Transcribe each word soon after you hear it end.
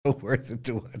so worth it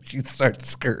to watch you start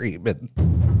screaming.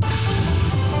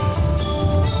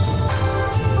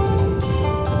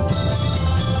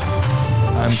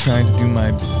 I'm trying to do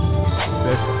my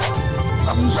best.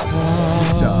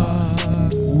 Usa.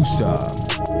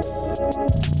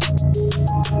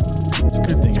 It's a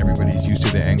good thing everybody's used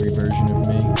to the angry version of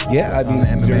me. Yeah, I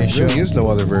mean, the there show. really is no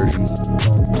other version.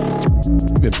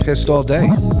 You've been pissed all day.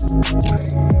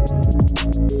 It's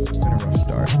been a rough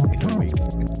start to the week.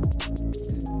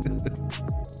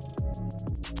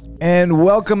 And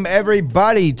welcome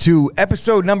everybody to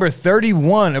episode number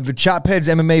 31 of the Chopheads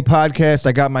MMA podcast.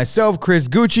 I got myself, Chris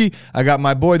Gucci. I got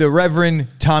my boy, the Reverend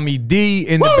Tommy D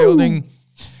in the building.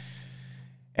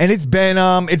 And it's been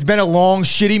a long,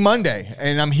 shitty Monday,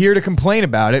 and I'm here to complain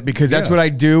about it because that's what I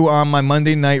do on my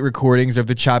Monday night recordings of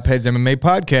the Chopheads MMA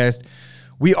podcast.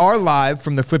 We are live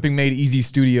from the Flipping Made Easy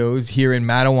studios here in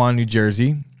Matawan, New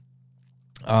Jersey.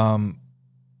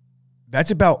 That's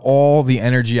about all the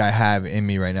energy I have in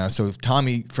me right now. So,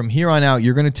 Tommy, from here on out,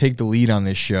 you're going to take the lead on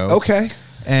this show. Okay.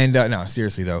 And no,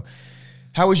 seriously though,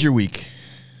 how was your week?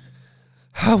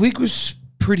 Week was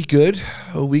pretty good.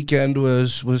 A weekend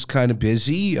was kind of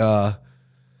busy.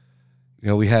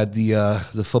 We had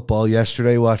the football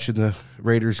yesterday, watching the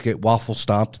Raiders get waffle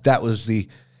stomped. That was the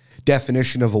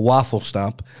definition of a waffle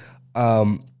stomp.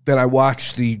 Then I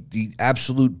watched the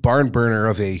absolute barn burner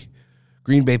of a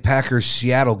Green Bay Packers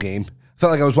Seattle game.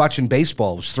 Felt like I was watching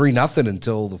baseball. It was 3-0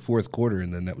 until the fourth quarter,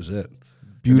 and then that was it.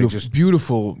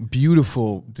 Beautiful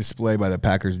display by the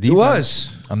Packers defense. It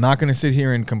was. I'm not going to sit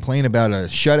here and complain about a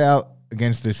shutout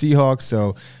against the Seahawks,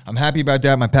 so I'm happy about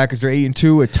that. My Packers are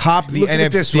 8-2 atop the NFC. Look at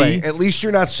it this way. At least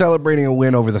you're not celebrating a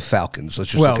win over the Falcons. Let's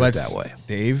just look at it that way.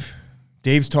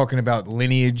 Dave's talking about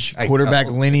lineage, quarterback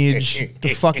lineage. What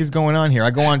the fuck is going on here? I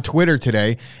go on Twitter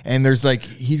today, and there's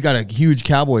he's got a huge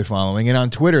Cowboy following, and on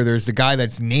Twitter, there's a guy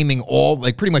that's naming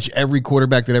pretty much every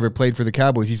quarterback that ever played for the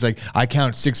Cowboys. He's like, I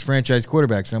count 6 franchise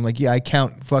quarterbacks. And I'm like, yeah, I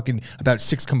count fucking about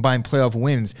 6 combined playoff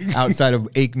wins outside of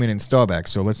Aikman and Staubach,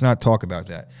 so let's not talk about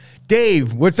that.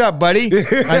 Dave, what's up, buddy?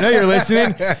 I know you're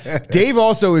listening. Dave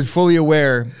also is fully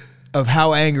aware of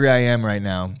how angry I am right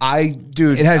now.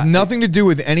 It has nothing to do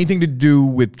with anything to do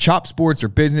with Chop Sports or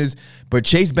business, but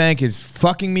Chase Bank is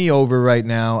fucking me over right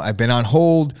now. I've been on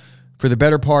hold for the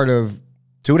better part of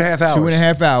 2.5 hours.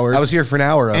 2.5 hours. I was here for an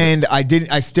hour. And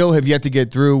I still have yet to get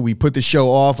through. We put the show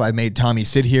off. I made Tommy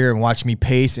sit here and watch me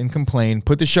pace and complain,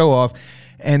 put the show off,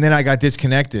 and then I got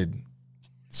disconnected.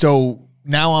 So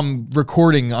now I'm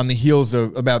recording on the heels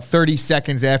of about 30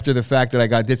 seconds after the fact that I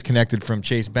got disconnected from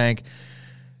Chase Bank.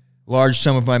 Large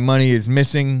sum of my money is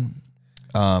missing.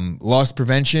 Loss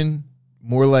prevention,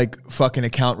 more like fucking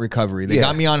account recovery. They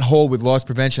got me on hold with loss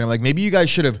prevention. I'm like, maybe you guys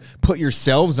should have put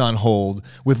yourselves on hold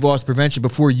with loss prevention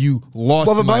before you lost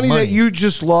my money. Well, the money that you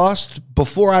just lost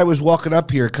before I was walking up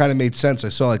here kind of made sense. I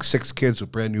saw 6 kids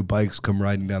with brand new bikes come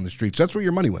riding down the streets. That's where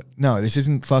your money went. No, this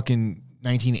isn't fucking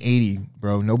 1980,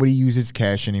 bro. Nobody uses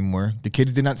cash anymore. The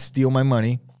kids did not steal my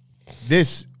money.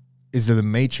 This is the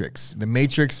Matrix. The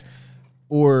Matrix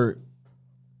or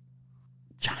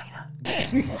China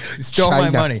stole my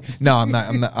money. No, I'm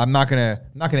not gonna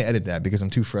edit that because I'm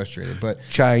too frustrated. But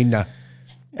China.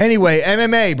 Anyway,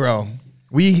 MMA, bro.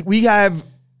 We have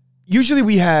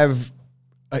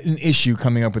an issue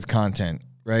coming up with content,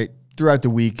 right? Throughout the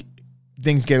week,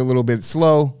 things get a little bit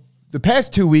slow. The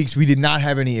past 2 weeks, we did not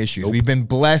have any issues. Nope. We've been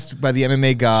blessed by the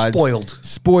MMA gods.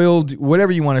 Spoiled,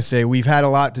 whatever you want to say. We've had a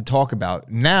lot to talk about.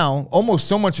 Now, almost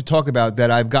so much to talk about that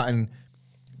I've gotten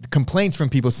complaints from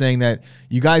people saying that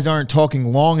you guys aren't talking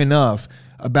long enough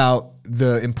about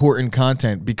the important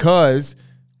content because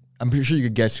I'm pretty sure you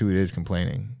could guess who it is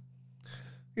complaining.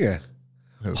 Yeah.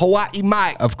 Hawaii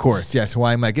Mike. Of course. Yes,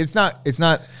 Hawaii Mike. It's not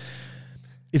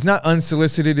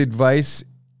unsolicited advice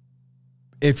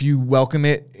if you welcome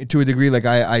it to a degree.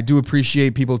 I do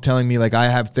appreciate people telling me I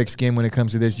have thick skin when it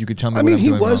comes to this. You could tell me what I'm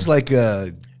doing wrong. He was like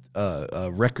a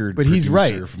record but he's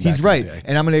right. He's right.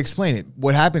 And I'm going to explain it.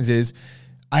 What happens is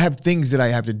I have things that I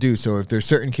have to do. So if there's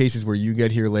certain cases where you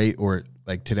get here late or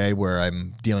like today where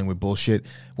I'm dealing with bullshit,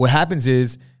 what happens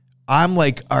is I'm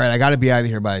like, all right, I got to be out of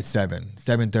here by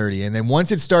 7:30. And then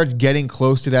once it starts getting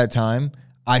close to that time,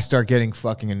 I start getting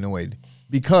fucking annoyed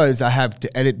because I have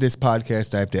to edit this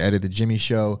podcast. I have to edit the Jimmy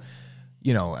show,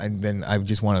 and then I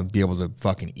just want to be able to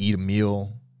fucking eat a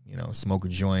meal, smoke a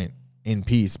joint in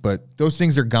peace. But those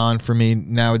things are gone for me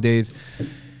nowadays.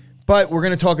 But we're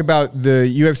going to talk about the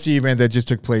UFC event that just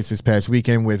took place this past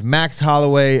weekend with Max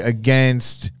Holloway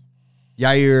against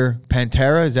Yair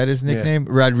Pantera. Is that his nickname?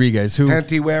 Yeah. Rodriguez.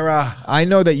 Pantiwera. I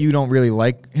know that you don't really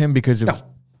like him because of... No.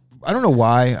 I don't know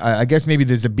why. I guess maybe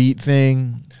there's a beat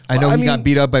thing. I know he got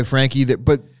beat up by Frankie.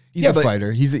 But He's a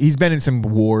fighter. He's been in some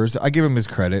wars. I give him his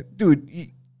credit. Dude,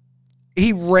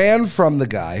 he ran from the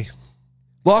guy,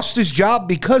 lost his job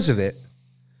because of it,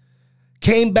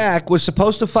 came back, was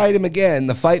supposed to fight him again.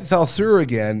 The fight fell through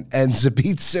again, and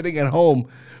Zabit's sitting at home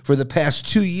for the past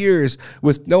 2 years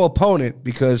with no opponent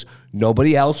because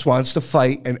nobody else wants to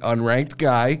fight an unranked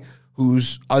guy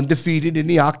who's undefeated in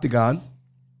the octagon.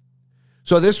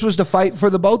 So this was the fight for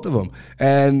the both of them.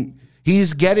 And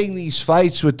he's getting these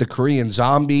fights with the Korean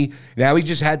Zombie. Now he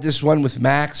just had this one with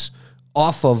Max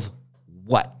off of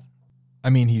what? I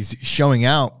mean, he's showing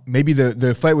out. Maybe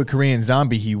the fight with Korean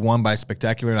Zombie, he won by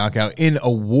spectacular knockout in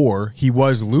a war. He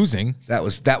was losing. That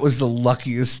was the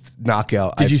luckiest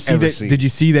knockout I've ever seen. Did you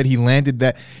see that he landed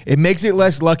that? It makes it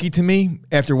less lucky to me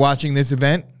after watching this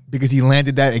event because he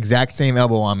landed that exact same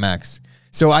elbow on Max.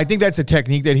 So I think that's a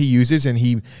technique that he uses and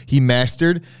he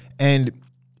mastered. And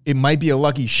it might be a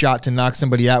lucky shot to knock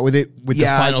somebody out with it with the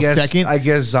final second. I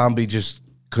guess Zombie just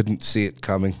couldn't see it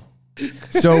coming.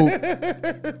 So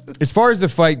as far as the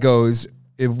fight goes,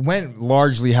 it went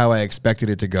largely how I expected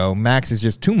it to go. Max is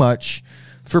just too much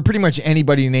for pretty much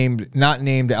anybody not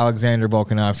named Alexander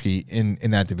Volkanovski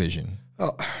in that division.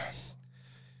 Oh.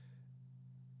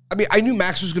 I mean, I knew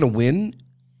Max was going to win.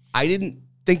 I didn't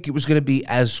think it was going to be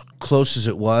as close as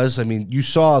it was. I mean, you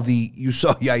saw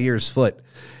Yair's foot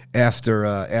after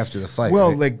the fight. Well,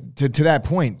 right? like to that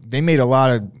point, they made a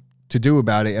lot of to do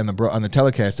about it on the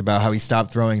telecast about how he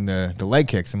stopped throwing the leg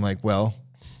kicks. I'm like, well,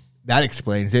 that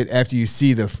explains it. After you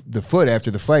see the foot after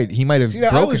the fight, he might have.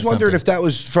 I always wondered if that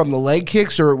was from the leg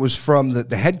kicks or it was from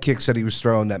the head kicks that he was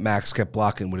throwing that Max kept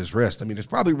blocking with his wrist. I mean, it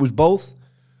probably was both.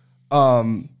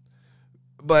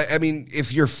 But I mean,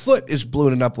 if your foot is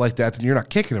ballooning up like that, then you're not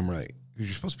kicking him right. You're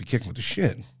supposed to be kicking with the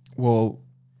shin. Well,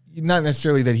 not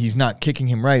necessarily that he's not kicking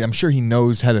him right. I'm sure he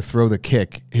knows how to throw the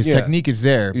kick. His technique is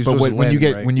there. But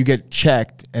when you get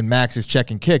checked and Max is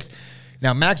checking kicks,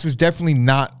 now Max was definitely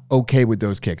not okay with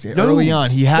those kicks. Early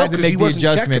on, he had to make the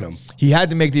adjustment. He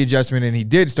had to make the adjustment, and he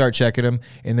did start checking him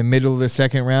in the middle of the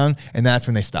second round, and that's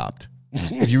when they stopped.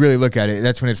 If you really look at it,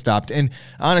 that's when it stopped. And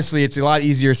honestly, it's a lot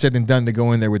easier said than done to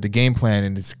go in there with the game plan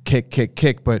and it's kick, kick,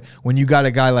 kick. But when you got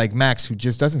a guy like Max who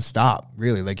just doesn't stop,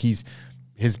 really, like his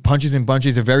punches and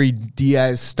bunches are very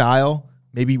Diaz style,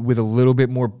 maybe with a little bit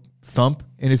more thump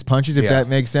in his punches, if that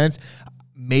makes sense.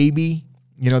 Maybe,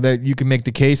 that you can make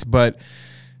the case, but,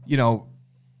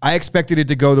 I expected it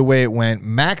to go the way it went.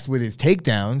 Max with his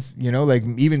takedowns, like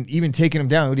even taking him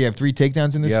down. What do you have, 3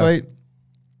 takedowns in this fight?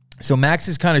 So Max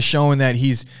is kind of showing that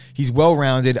he's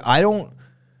well-rounded. I don't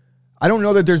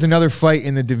know that there's another fight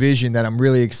in the division that I'm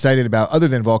really excited about other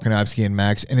than Volkanovski and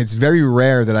Max, and it's very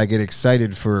rare that I get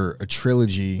excited for a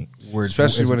trilogy.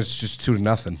 Especially when it's just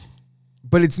 2-0.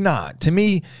 But it's not. To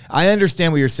me, I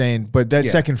understand what you're saying, but that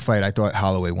second fight, I thought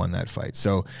Holloway won that fight.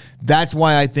 So that's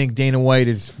why I think Dana White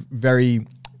is very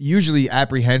usually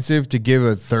apprehensive to give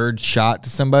a third shot to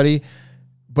somebody.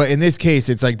 But in this case,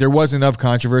 it's like there was enough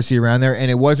controversy around there,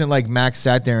 and it wasn't like Max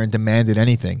sat there and demanded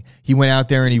anything. He went out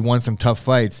there and he won some tough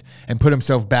fights and put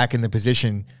himself back in the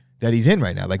position that he's in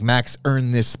right now. Like Max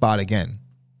earned this spot again.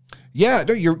 Yeah,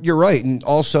 no, you're right. And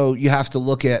also you have to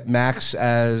look at Max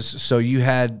so you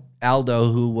had Aldo,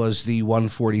 who was the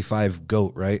 145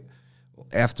 GOAT, right?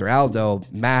 After Aldo,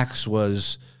 Max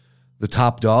was the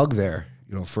top dog there,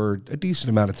 for a decent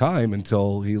amount of time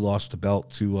until he lost the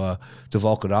belt to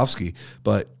Volkanovski.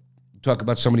 But talk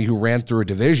about somebody who ran through a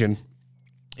division.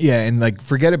 Yeah, and like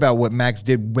forget about what Max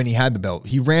did when he had the belt.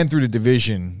 He ran through the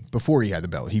division before he had the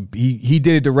belt. He did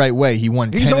it the right way. He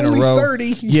won 10 in a row. He's only 30.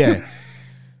 Yeah.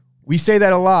 We say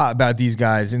that a lot about these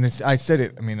guys, and I said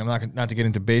it. I mean, I'm not to get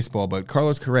into baseball, but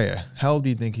Carlos Correa, how old do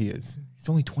you think he is? He's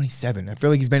only 27. I feel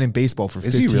like he's been in baseball for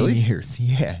 15 years.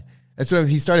 Yeah. That's what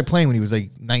he started playing when he was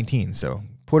like 19. So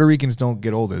Puerto Ricans don't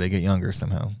get older; they get younger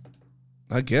somehow.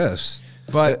 I guess.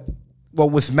 But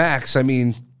with Max, I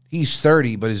mean, he's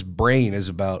 30, but his brain is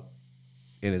about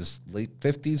in his late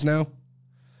 50s now. I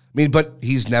mean, but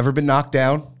he's never been knocked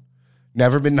down,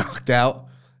 never been knocked out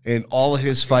in all of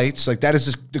his fights. Like that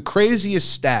is the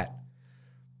craziest stat.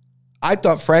 I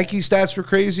thought Frankie's stats were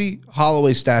crazy.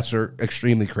 Holloway's stats are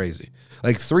extremely crazy.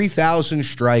 Like 3,000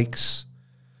 strikes.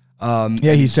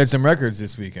 He set some records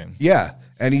this weekend. Yeah,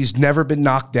 and he's never been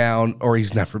knocked down or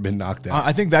he's never been knocked out.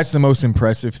 I think that's the most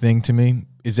impressive thing to me.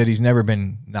 is that he's never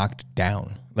been knocked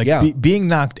down. Like being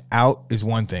knocked out is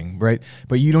one thing, right?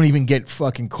 But you don't even get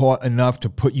fucking caught enough to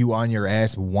put you on your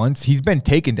ass once. He's been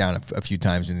taken down a few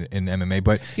times in MMA,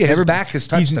 but his back has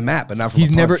touched the mat, but not from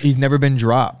he's never been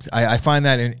dropped. I find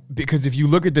that because if you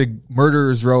look at the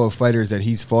murderer's row of fighters that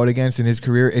he's fought against in his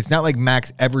career, it's not like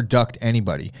Max ever ducked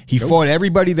anybody. He fought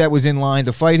everybody that was in line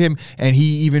to fight him, and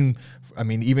he even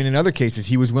in other cases,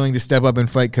 he was willing to step up and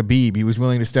fight Khabib. He was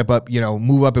willing to step up,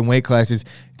 move up in weight classes.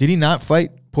 Did he not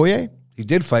fight Poirier? He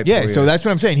did fight Poirier. Poirier. So that's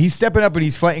what I'm saying. He's stepping up and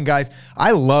he's fighting guys.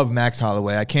 I love Max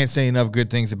Holloway. I can't say enough good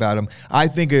things about him. I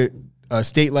think a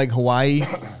state like Hawaii,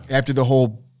 after the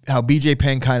whole how BJ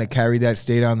Penn kind of carried that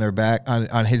state on their back,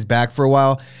 on his back for a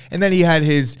while, and then he had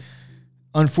his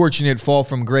unfortunate fall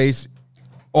from grace,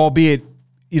 albeit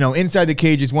inside the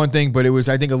cage is one thing, but it was,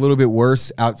 I think, a little bit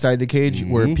worse outside the cage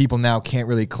where people now can't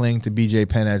really cling to BJ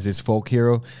Penn as his folk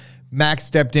hero. Max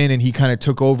stepped in and he kind of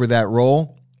took over that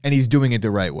role, and he's doing it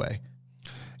the right way.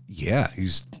 Yeah,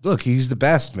 he's the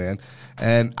best, man.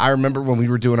 And I remember when we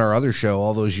were doing our other show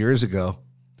all those years ago,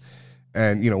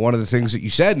 and one of the things that you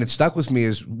said, and it stuck with me,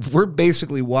 is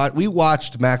we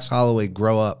watched Max Holloway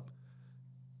grow up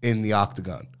in the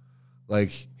octagon.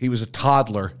 Like, he was a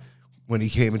toddler when he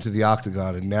came into the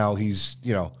octagon, and now he's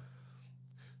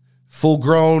full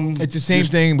grown. It's the same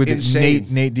thing with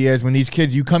Nate Diaz. When these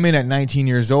kids, you come in at 19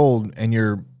 years old and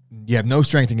you have no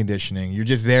strength and conditioning. You're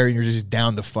just there and you're just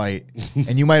down to fight.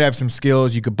 And you might have some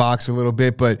skills. You could box a little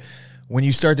bit. But when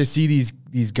you start to see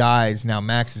these guys, now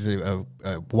Max is a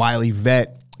wily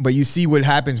vet, but you see what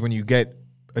happens when you get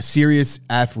a serious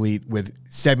athlete with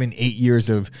 7-8 years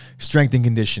of strength and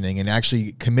conditioning and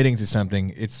actually committing to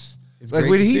something. It's like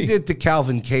what he did to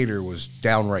Calvin Kattar was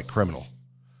downright criminal.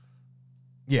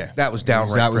 Yeah. That was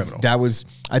downright criminal. That was,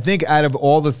 I think, out of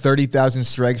all the 30,000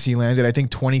 strikes he landed, I think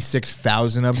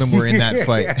 26,000 of them were in that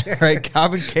fight. Right?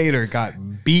 Calvin Kattar got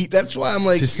beat. That's why I'm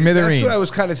like, to smithereens. That's what I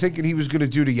was kind of thinking he was going to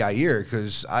do to Yair,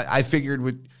 because I figured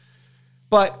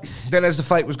but then as the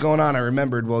fight was going on, I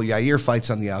remembered, well, Yair fights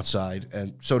on the outside,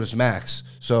 and so does Max.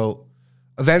 So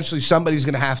eventually somebody's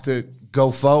going to have to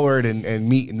go forward and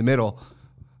meet in the middle.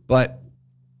 But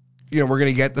we're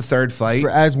going to get the third fight. For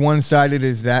as one-sided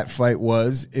as that fight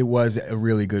was, it was a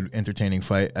really good, entertaining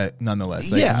fight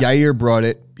nonetheless. Yair brought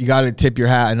it. You got to tip your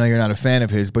hat. I know you're not a fan of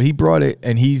his, but he brought it,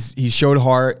 and he showed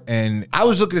heart. And I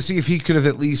was looking to see if he could have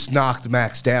at least knocked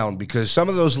Max down, because some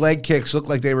of those leg kicks looked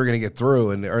like they were going to get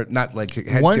through, or not like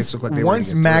head kicks looked like they were going to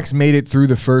get through. Once Max made it through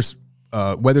the first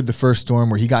weathered the first storm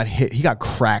where he got hit. He got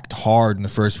cracked hard in the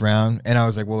first round, and I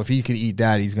was like, well, if he could eat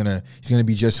that, he's gonna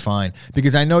be just fine.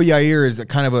 Because I know Yair is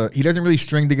he doesn't really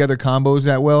string together combos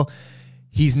that well.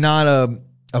 He's not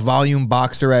a volume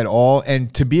boxer at all,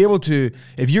 and to be able to,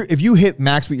 if you hit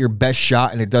Max with your best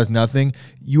shot and it does nothing,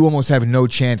 you almost have no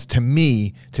chance, to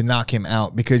me, to knock him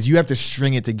out, because you have to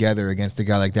string it together against a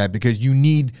guy like that, because you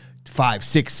need 5,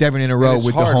 6, 7 in a row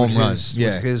with the home runs.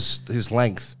 With his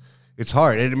length. It's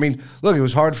hard. And I mean, look, it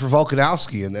was hard for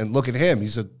Volkanovski, and look at him.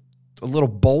 He's a little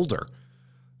boulder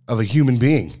of a human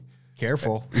being.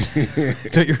 Careful.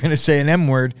 Thought you were going to say an M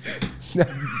word.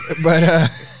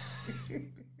 But,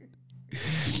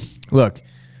 look,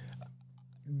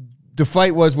 the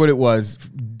fight was what it was.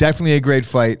 Definitely a great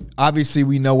fight. Obviously,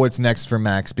 we know what's next for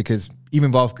Max, because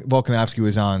even Volkanovski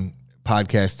was on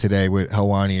podcast today with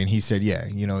Hawani, and he said, yeah,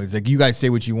 he's like, you guys say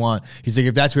what you want. He's like,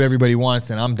 if that's what everybody wants,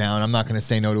 then I'm down. I'm not going to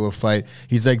say no to a fight.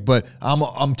 He's like, but I'm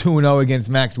 2-0 against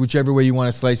Max, whichever way you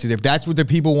want to slice it. If that's what the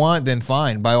people want, then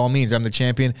fine. By all means, I'm the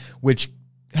champion, which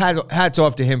hats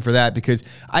off to him for that, because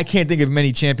I can't think of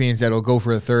many champions that'll go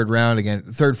for a third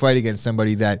fight against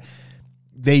somebody that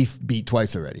they beat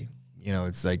twice already.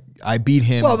 It's like, I beat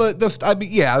him. Well, I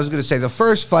was going to say the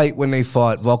first fight when they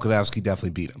fought, Volkanovski definitely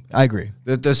beat him. I agree.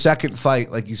 The second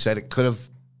fight, like you said, it could have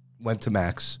went to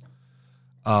Max.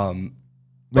 The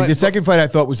second fight I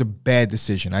thought was a bad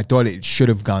decision. I thought it should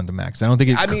have gone to Max. I don't think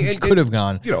it could have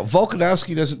gone.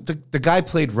 Volkanovski doesn't. The guy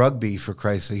played rugby, for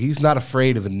Christ's sake. He's not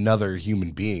afraid of another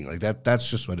human being. Like that. That's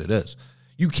just what it is.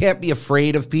 You can't be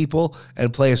afraid of people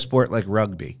and play a sport like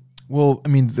rugby. Well, I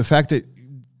mean, the fact that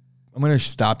I'm going to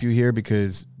stop you here,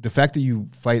 because the fact that you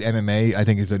fight MMA, I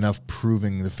think, is enough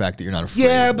proving the fact that you're not afraid.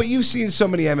 Yeah, but you've seen so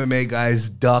many MMA guys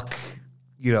duck.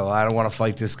 I don't want to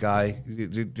fight this guy.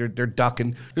 They're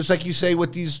ducking. Just like you say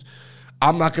with these,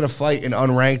 I'm not going to fight an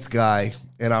unranked guy,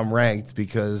 and I'm ranked,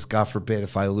 because, God forbid,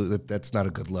 if I lose, that's not a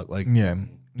good look. Yeah.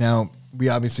 Now, we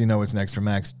obviously know what's next for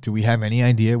Max. Do we have any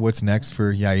idea what's next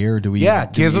for Yair? Or do we? Yeah,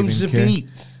 give him Zabit.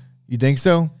 You think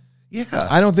so? Yeah.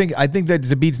 I think that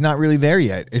Zabit's not really there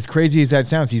yet. As crazy as that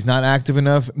sounds, he's not active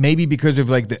enough, maybe because of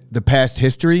like the past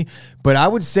history. But I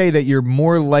would say that you're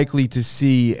more likely to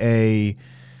see a...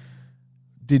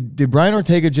 Did Brian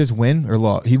Ortega just win or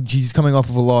lost? He's coming off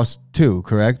of a loss too,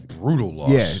 correct? Brutal loss.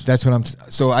 Yeah, that's what I'm...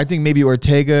 So I think maybe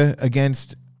Ortega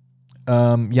against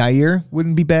Yair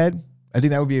wouldn't be bad. I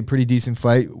think that would be a pretty decent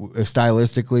fight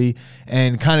stylistically,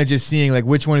 and kind of just seeing like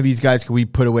which one of these guys could we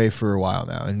put away for a while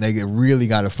now, and they really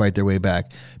got to fight their way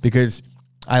back, because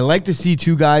I like to see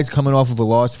two guys coming off of a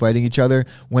loss fighting each other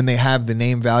when they have the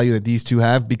name value that these two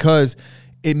have, because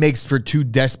it makes for two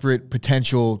desperate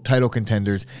potential title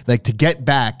contenders. Like, to get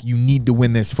back, you need to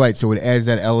win this fight, so it adds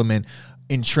that element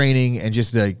in training and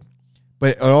just like,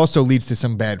 but it also leads to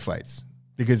some bad fights,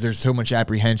 because there's so much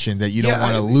apprehension that you don't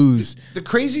want to lose. The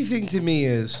crazy thing to me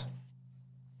is,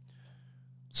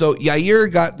 so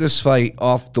Yair got this fight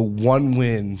off the one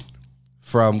win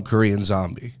from Korean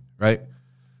Zombie, right?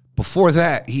 Before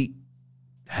that, he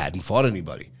hadn't fought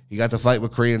anybody. He got the fight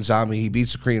with Korean Zombie. He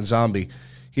beats the Korean Zombie.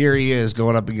 Here he is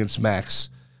going up against Max,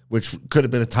 which could have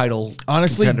been a title.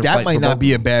 Honestly, that might not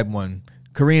be a bad one.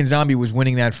 Korean Zombie was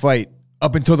winning that fight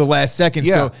up until the last second.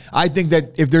 Yeah. So I think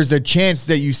that if there's a chance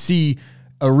that you see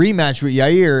a rematch with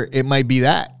Yair, it might be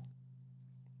that,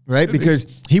 right? Because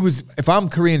if I'm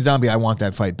Korean Zombie, I want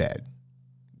that fight bad.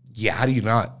 Yeah, how do you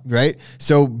not? Right?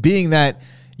 So being that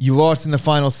you lost in the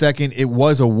final second, it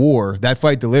was a war. That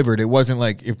fight delivered. It wasn't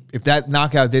like, if that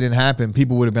knockout didn't happen,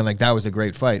 people would have been like, that was a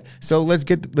great fight. So let's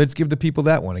give the people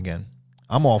that one again.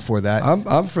 I'm all for that.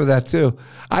 I'm for that too.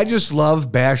 I just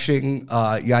love bashing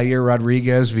Yair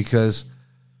Rodriguez because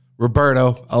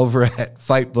Roberto over at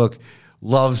Fightbook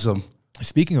loves him.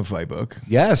 Speaking of Fightbook,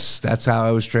 yes, that's how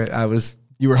I was.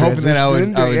 You were hoping that I would.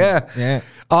 Yeah.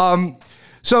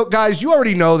 So, guys, you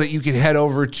already know that you can head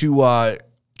over to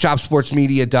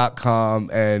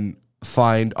chopsportsmedia.com and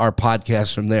find our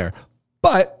podcast from there.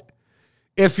 But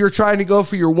if you're trying to go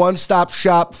for your one-stop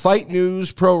shop fight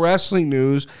news, pro wrestling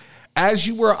news, as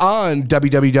you were on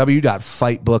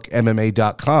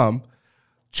www.fightbookmma.com,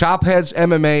 Chopheads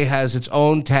MMA has its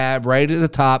own tab right at the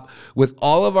top with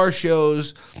all of our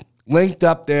shows linked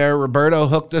up there. Roberto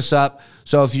hooked us up.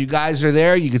 So if you guys are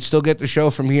there, you can still get the show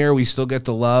from here. We still get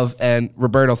the love. And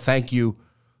Roberto, thank you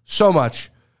so much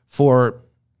for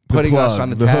putting us on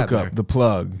the tab hookup, the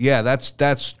plug. Yeah,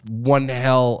 that's one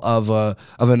hell of a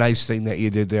nice thing that you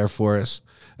did there for us.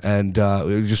 And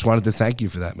we just wanted to thank you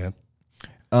for that, man.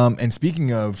 And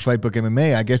speaking of Fightbook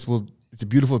MMA, I guess it's a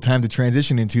beautiful time to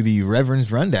transition into the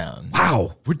Reverend's Rundown.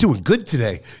 Wow, we're doing good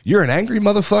today. You're an angry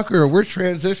motherfucker, and we're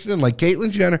transitioning like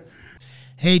Caitlyn Jenner.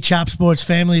 Hey, Chop Sports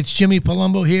family, it's Jimmy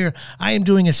Palumbo here. I am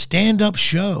doing a stand-up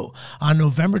show on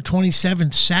November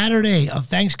 27th, Saturday of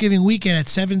Thanksgiving weekend at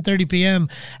 7:30 p.m.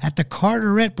 at the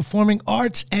Carteret Performing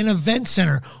Arts and Event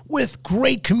Center with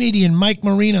great comedian Mike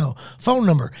Marino. Phone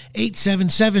number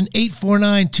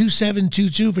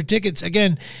 877-849-2722 for tickets.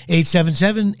 Again,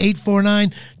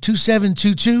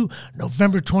 877-849-2722.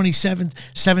 November 27th,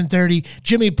 7:30.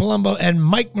 Jimmy Palumbo and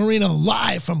Mike Marino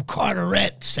live from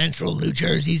Carteret, Central New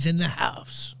Jersey's in the house.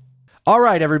 All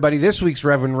right, everybody, this week's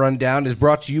Reverend Rundown is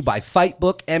brought to you by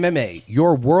Fightbook MMA,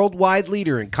 your worldwide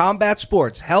leader in combat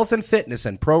sports, health and fitness,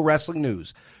 and pro wrestling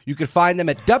news. You can find them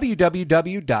at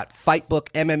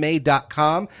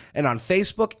www.fightbookmma.com and on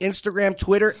Facebook, Instagram,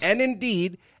 Twitter, and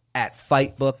Indeed at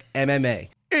Fightbook MMA.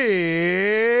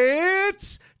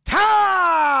 It's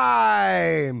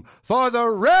time for the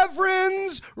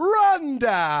Reverend's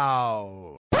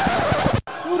Rundown.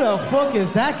 Who the fuck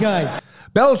is that guy?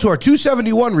 Bellator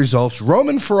 271 results.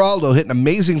 Roman Faraldo hit an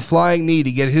amazing flying knee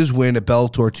to get his win at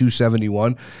Bellator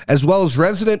 271, as well as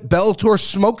resident Bellator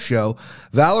smoke show.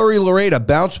 Valerie Loretta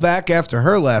bounced back after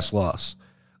her last loss.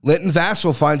 Linton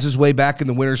Vassell finds his way back in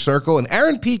the winner's circle, and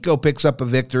Aaron Pico picks up a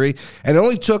victory, and it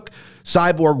only took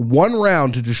Cyborg one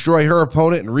round to destroy her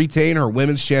opponent and retain her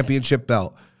women's championship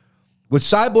belt. With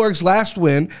Cyborg's last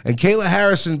win and Kayla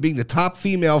Harrison being the top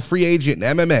female free agent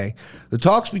in MMA, the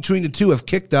talks between the two have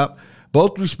kicked up.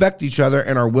 Both respect each other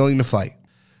and are willing to fight.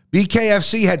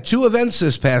 BKFC had two events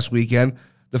this past weekend.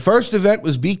 The first event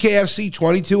was BKFC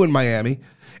 22 in Miami.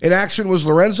 In action was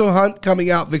Lorenzo Hunt coming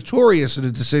out victorious in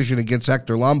a decision against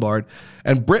Hector Lombard,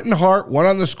 and Britton Hart won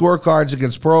on the scorecards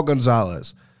against Pearl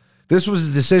Gonzalez. This was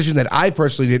a decision that I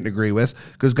personally didn't agree with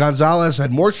because Gonzalez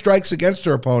had more strikes against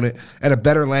her opponent and a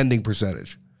better landing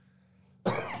percentage.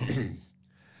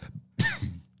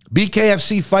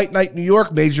 BKFC Fight Night New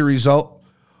York major result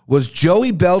was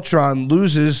Joey Beltran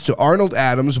loses to Arnold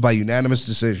Adams by unanimous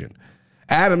decision.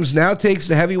 Adams now takes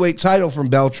the heavyweight title from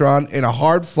Beltran in a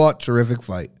hard-fought, terrific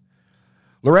fight.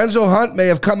 Lorenzo Hunt may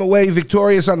have come away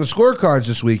victorious on the scorecards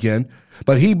this weekend,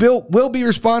 but he will be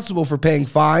responsible for paying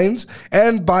fines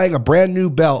and buying a brand new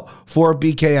belt for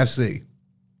BKFC.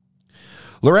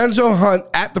 Lorenzo Hunt,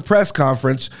 at the press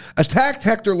conference, attacked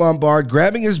Hector Lombard,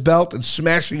 grabbing his belt and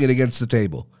smashing it against the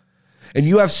table. In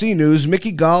UFC news,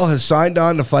 Mickey Gall has signed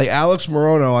on to fight Alex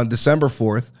Morono on December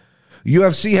 4th.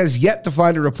 UFC has yet to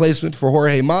find a replacement for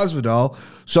Jorge Masvidal,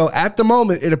 so at the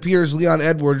moment, it appears Leon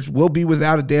Edwards will be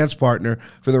without a dance partner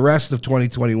for the rest of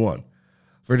 2021.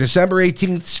 For December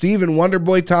 18th, Stephen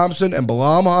Wonderboy Thompson and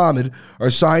Bilal Muhammad are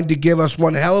signed to give us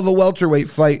one hell of a welterweight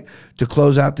fight to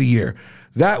close out the year.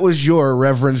 That was your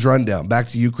Reverend's Rundown. Back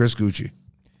to you, Chris Gucci.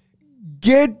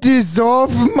 Get this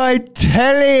off my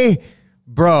telly.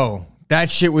 Bro, that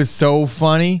shit was so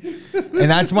funny. And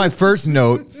that's my first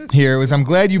note here was I'm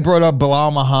glad you brought up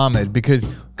Bilal Muhammad because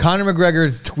Conor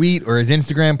McGregor's tweet or his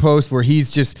Instagram post where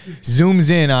he's just zooms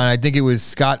in on, I think it was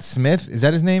Scott Smith. Is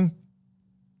that his name?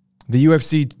 The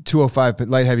UFC 205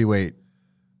 light heavyweight.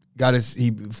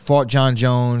 He fought John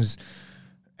Jones.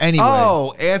 Anyway.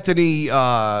 Oh, Anthony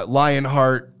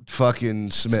Lionheart fucking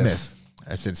Smith.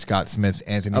 I said Scott Smith,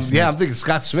 Anthony Smith. Yeah, I'm thinking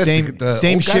Scott Smith.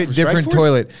 Same shit, different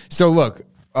toilet. So look,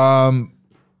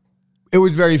 it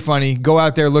was very funny. Go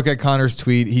out there, look at Conor's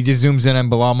tweet. He just zooms in on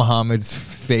Bilal Muhammad's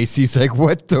face. He's like,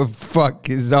 what the fuck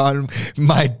is on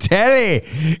my telly?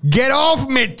 Get off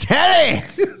me telly.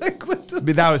 Like, what the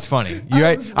but that was funny.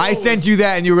 I sent you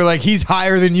that and you were like, he's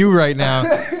higher than you right now.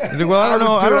 He's like, well, I don't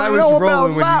know. I don't know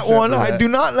about that one. I do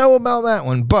not know about that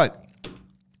one. But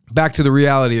back to the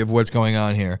reality of what's going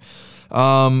on here.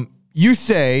 You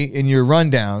say in your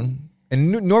rundown,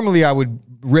 and normally I would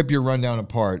rip your rundown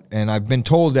apart, and I've been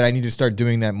told that I need to start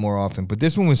doing that more often, but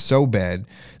this one was so bad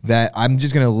that I'm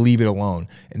just going to leave it alone.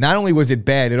 And not only was it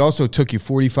bad, it also took you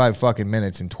 45 fucking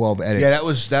minutes and 12 edits. Yeah, that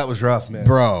was rough, man.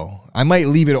 Bro, I might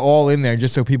leave it all in there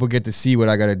just so people get to see what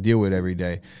I got to deal with every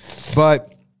day.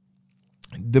 But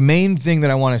the main thing that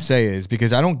I want to say is,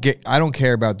 because I don't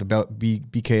care about the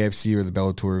BKFC or the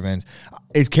Bellator events.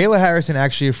 Is Kayla Harrison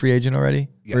actually a free agent already?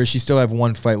 Yes. Or does she still have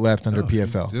one fight left under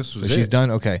PFL? So she's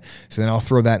done? Okay. So then I'll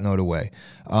throw that note away.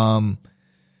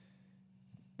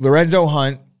 Lorenzo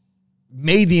Hunt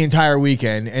made the entire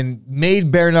weekend and made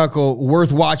bare knuckle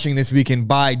worth watching this weekend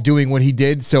by doing what he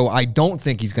did. So I don't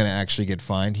think he's going to actually get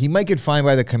fined. He might get fined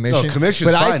by the commission. No,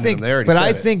 commission's fine.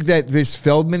 I think that this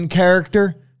Feldman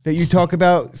character that you talk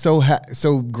about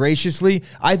so graciously,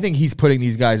 I think he's putting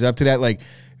these guys up to that. Like,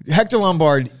 Hector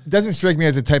Lombard doesn't strike me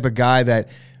as the type of guy that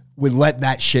would let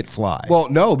that shit fly. Well,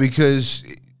 no, because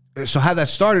so how that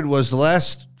started was the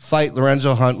last fight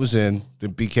Lorenzo Hunt was in, the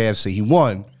BKFC. He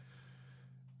won.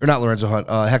 Or not Lorenzo Hunt,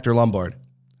 Hector Lombard.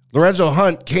 Lorenzo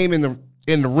Hunt came in the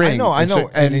ring. I know,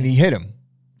 and he hit him.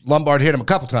 Lombard hit him a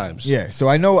couple times. Yeah, so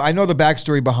I know the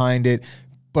backstory behind it,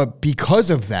 but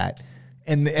because of that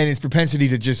and his propensity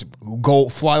to just go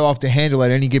fly off the handle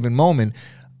at any given moment,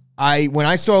 when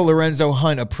I saw Lorenzo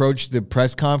Hunt approach the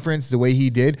press conference the way he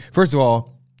did, first of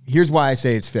all, here's why I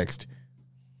say it's fixed.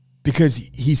 Because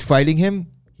he's fighting him,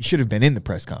 he should have been in the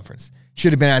press conference.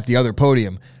 Should have been at the other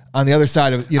podium on the other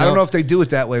side of, I don't know if they do it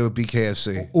that way with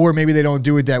BKFC. Or maybe they don't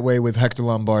do it that way with Hector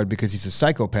Lombard because he's a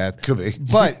psychopath. Could be.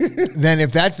 But then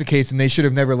if that's the case, then they should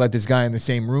have never let this guy in the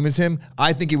same room as him.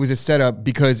 I think it was a setup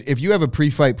because if you have a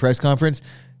pre-fight press conference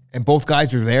and both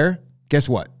guys are there, guess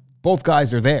what? Both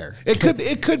guys are there. It could be.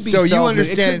 So Feldman. You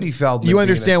understand? It could be Feldman. You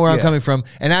understand where I'm coming from.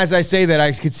 And as I say that,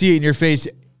 I could see it in your face.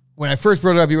 When I first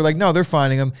brought it up, you were like, "No, they're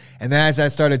finding him." And then as I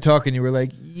started talking, you were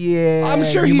like, "Yeah, I'm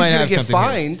sure he's going to get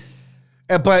fined."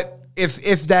 But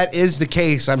if that is the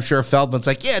case, I'm sure Feldman's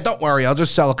like, "Yeah, don't worry. I'll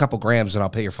just sell a couple grams and I'll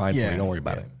pay your fine for you. Don't worry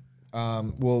about it."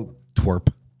 Well, twerp.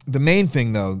 The main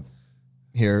thing though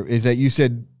here is that you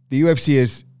said the UFC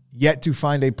has yet to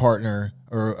find a partner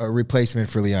or a replacement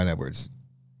for Leon Edwards.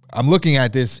 I'm looking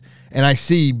at this and I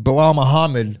see Bilal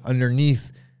Muhammad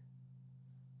underneath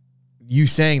you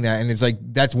saying that, and it's like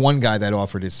that's one guy that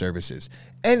offered his services.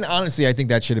 And honestly, I think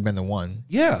that should have been the one.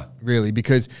 Yeah. Really,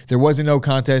 because there was a no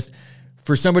contest.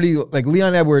 For somebody like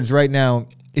Leon Edwards right now,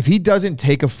 if he doesn't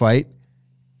take a fight,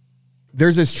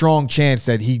 there's a strong chance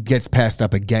that he gets passed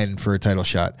up again for a title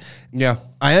shot. Yeah.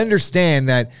 I understand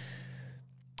that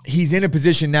he's in a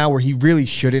position now where he really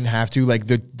shouldn't have to. Like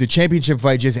the championship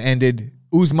fight just ended.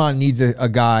 Usman needs a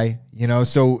guy, you know?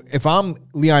 So if I'm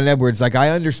Leon Edwards, like I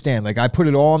understand, like I put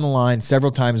it all on the line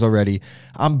several times already.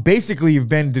 I'm basically have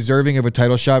been deserving of a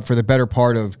title shot for the better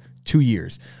part of 2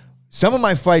 years. Some of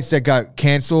my fights that got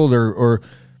canceled or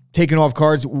taken off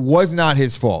cards was not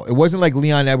his fault. It wasn't like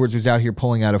Leon Edwards was out here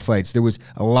pulling out of fights. There was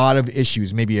a lot of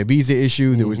issues, maybe a visa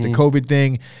issue. There was the COVID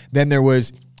thing. Then there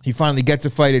was He finally gets a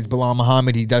fight. It's Bilal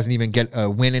Muhammad. He doesn't even get a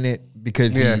win in it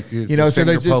because so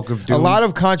there's just a lot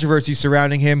of controversy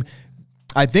surrounding him.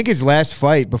 I think his last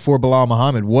fight before Bilal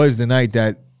Muhammad was the night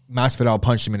that Masvidal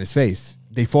punched him in his face.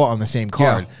 They fought on the same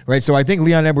card, right? So I think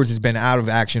Leon Edwards has been out of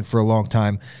action for a long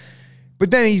time. But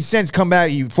then he's since come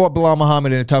back. He fought Bilal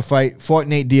Muhammad in a tough fight, fought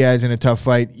Nate Diaz in a tough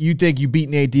fight. You think you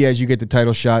beat Nate Diaz, you get the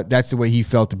title shot. That's the way he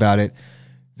felt about it.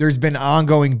 There's been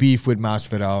ongoing beef with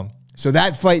Masvidal. So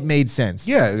that fight made sense.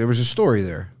 Yeah, there was a story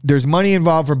there. There's money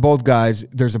involved for both guys.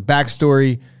 There's a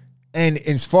backstory. And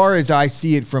as far as I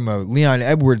see it from a Leon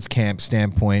Edwards camp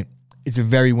standpoint, it's a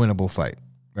very winnable fight,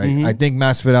 right? Mm-hmm. I think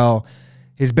Masvidal,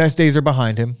 his best days are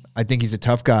behind him. I think he's a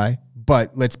tough guy.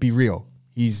 But let's be real.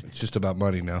 It's just about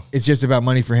money now. It's just about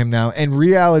money for him now. And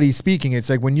reality speaking, it's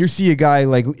like when you see a guy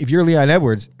like, if you're Leon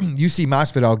Edwards, you see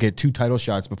Masvidal get 2 title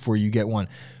shots before you get one,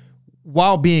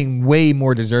 while being way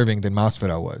more deserving than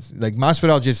Masvidal was. Like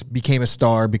Masvidal just became a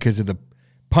star because of the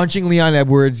punching Leon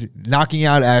Edwards, knocking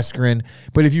out Askren.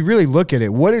 But if you really look at it,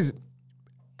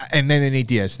 and then the Nate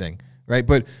Diaz thing, right?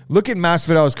 But look at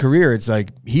Masvidal's career. It's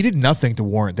like he did nothing to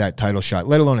warrant that title shot,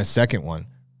 let alone a second one.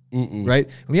 Right?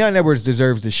 Leon Edwards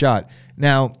deserves the shot.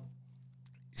 Now,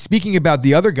 speaking about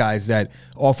the other guys that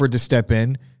offered to step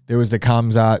in, there was the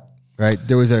Khamzat, right?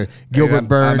 There was a Gilbert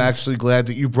Burns. I'm actually glad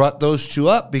that you brought those two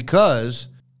up because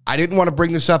I didn't want to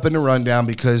bring this up in the rundown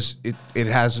because it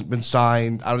hasn't been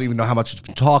signed. I don't even know how much it's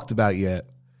been talked about yet.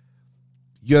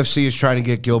 UFC is trying to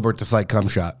get Gilbert to fight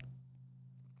Khamzat.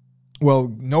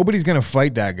 Well, nobody's going to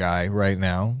fight that guy right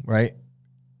now, right?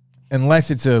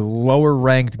 Unless it's a lower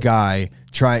ranked guy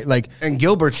and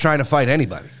Gilbert's trying to fight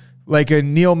anybody. Like a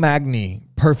Neil Magny,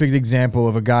 perfect example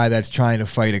of a guy that's trying to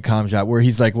fight a Khamzat where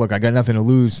he's like, look, I got nothing to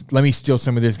lose. Let me steal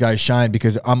some of this guy's shine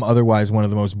because I'm otherwise one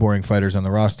of the most boring fighters on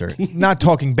the roster. Not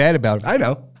talking bad about him. I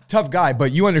know. Tough guy,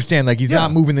 but you understand, like he's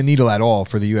not moving the needle at all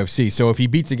for the UFC. So if he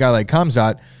beats a guy like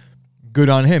Khamzat, good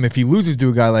on him. If he loses to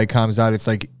a guy like Khamzat, it's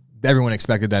like everyone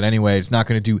expected that anyway. It's not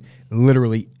going to do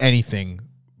literally anything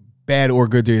bad or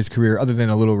good to his career other than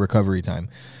a little recovery time.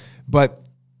 But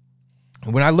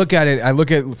when I look at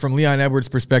it from Leon Edwards'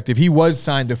 perspective. He was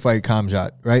signed to fight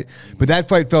Khamzat, right? But that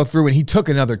fight fell through and he took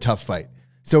another tough fight.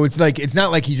 So it's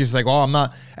not like he's just like, oh, I'm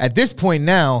not. At this point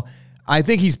now, I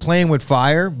think he's playing with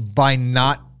fire by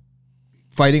not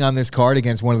fighting on this card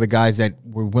against one of the guys that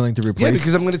we're willing to replace. Yeah,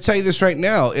 because I'm going to tell you this right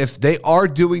now. If they are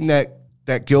doing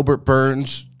that Gilbert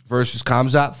Burns versus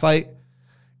Khamzat fight,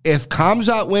 if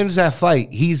Khamzat wins that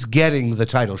fight, he's getting the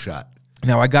title shot.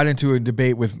 Now, I got into a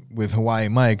debate with Hawaii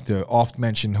Mike, the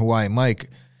oft-mentioned Hawaii Mike.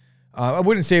 I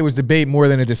wouldn't say it was debate more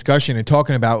than a discussion and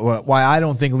talking about why I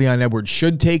don't think Leon Edwards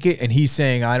should take it, and he's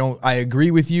saying, I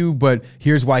agree with you, but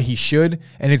here's why he should.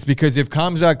 And it's because if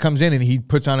Khamzat comes in and he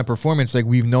puts on a performance like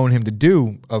we've known him to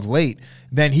do of late,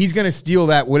 then he's going to steal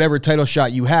that whatever title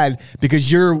shot you had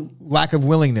because your lack of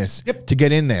willingness to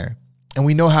get in there. And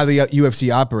we know how the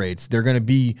UFC operates. They're going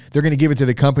to give it to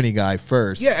the company guy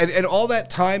first. Yeah, and all that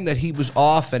time that he was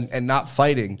off and not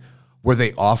fighting, were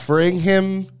they offering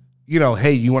him,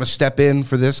 hey, you want to step in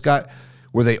for this guy?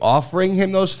 Were they offering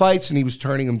him those fights and he was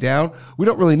turning them down? We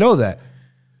don't really know that.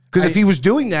 Because if he was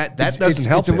doing that doesn't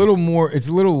help him. It's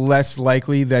a little less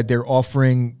likely that they're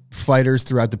offering fighters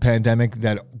throughout the pandemic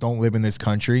that don't live in this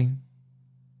country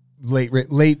late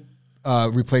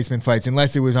replacement fights,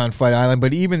 unless it was on Fight Island.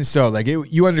 But even so,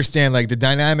 you understand the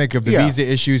dynamic of the visa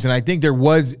issues, and I think there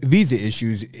was visa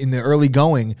issues in the early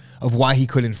going of why he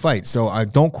couldn't fight. So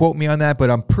don't quote me on that, but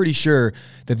I'm pretty sure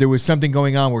that there was something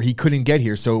going on where he couldn't get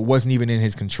here, so it wasn't even in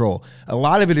his control. A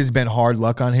lot of it has been hard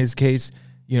luck on his case,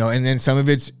 and then some of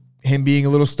it's him being a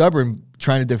little stubborn,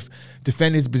 trying to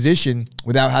defend his position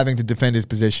without having to defend his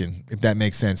position, if that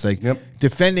makes sense.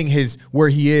 Defending where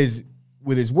he is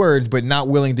with his words, but not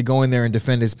willing to go in there and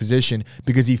defend his position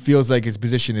because he feels like his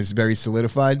position is very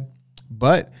solidified.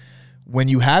 But when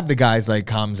you have the guys like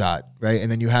Khamzat, right,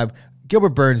 and then you have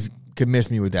Gilbert Burns could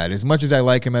miss me with that. As much as I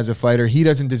like him as a fighter, he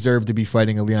doesn't deserve to be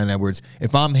fighting a Leon Edwards.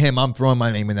 If I'm him, I'm throwing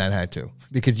my name in that hat too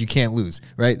because you can't lose,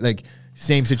 right?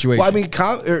 Same situation. Well, I mean,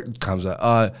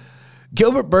 Khamzat,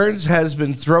 Gilbert Burns has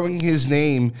been throwing his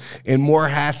name in more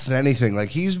hats than anything.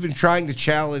 He's been trying to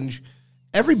challenge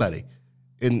everybody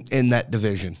in that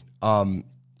division. The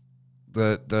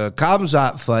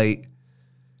Khamzat fight,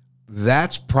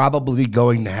 that's probably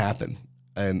going to happen.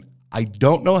 And I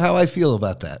don't know how I feel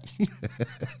about that.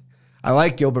 I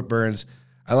like Gilbert Burns.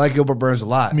 I like Gilbert Burns a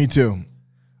lot. Me too.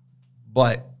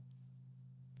 But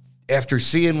after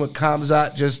seeing what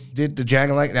Khamzat just did to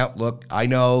Jangalang, now look, I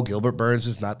know Gilbert Burns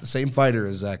is not the same fighter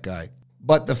as that guy.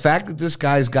 But the fact that this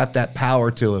guy's got that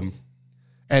power to him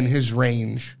and his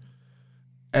range,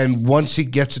 And once he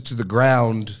gets it to the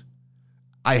ground,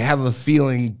 I have a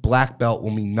feeling black belt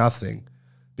will mean nothing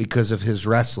because of his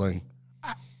wrestling.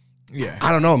 Yeah.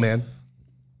 I don't know, man.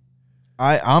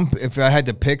 If I had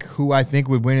to pick who I think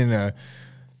would win in a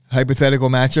hypothetical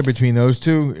matchup between those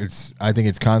two, I think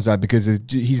it's Khamzat because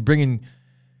he's bringing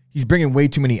way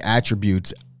too many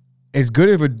attributes. As good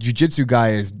of a jiu-jitsu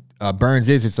guy as Burns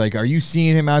is, it's like, are you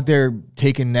seeing him out there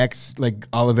taking necks like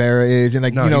Oliveira is? And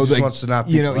like, no, you know, he just like, wants to knock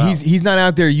you know, people out. he's not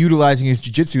out there utilizing his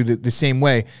jiu-jitsu the same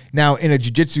way. Now, in a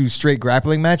jiu-jitsu straight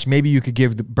grappling match, maybe you could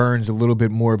give Burns a little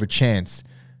bit more of a chance.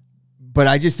 But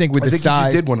I just think with the size,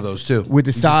 he just did one of those too. With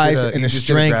the size and the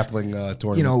strength, grappling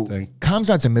tournament you know, thing.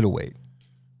 Kamzat's a middleweight.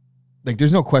 Like,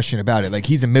 there's no question about it. Like,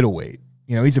 he's a middleweight.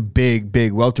 You know, he's a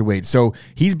big welterweight. So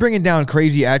he's bringing down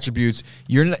crazy attributes.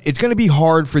 It's going to be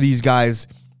hard for these guys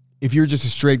if you're just a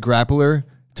straight grappler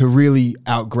to really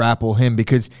out-grapple him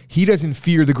because he doesn't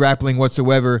fear the grappling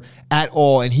whatsoever at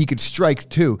all, and he could strike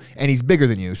too, and he's bigger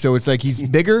than you. So it's like he's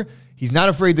bigger. He's not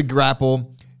afraid to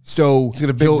grapple. So He's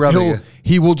gonna big brother you.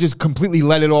 he will just completely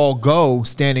let it all go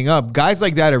standing up. Guys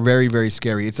like that are very, very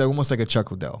scary. It's almost like a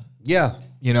Chuck Liddell. Yeah.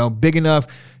 You know, big enough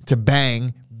to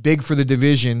bang, big for the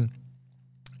division,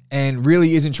 and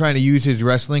really isn't trying to use his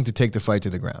wrestling to take the fight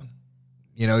to the ground.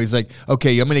 You know, he's like,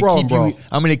 okay, I'm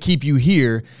gonna keep you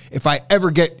here. If I ever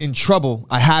get in trouble,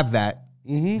 I have that.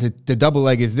 Mm-hmm. The double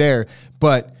leg is there,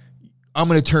 but I'm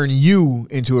going to turn you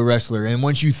into a wrestler. And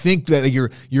once you think that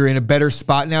you're in a better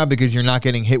spot now because you're not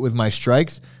getting hit with my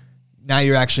strikes, now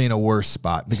you're actually in a worse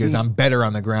spot because I'm better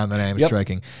on the ground than I am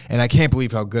striking. And I can't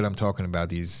believe how good I'm talking about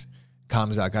these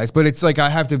Khamzat guys. But it's like I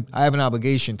have an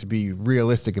obligation to be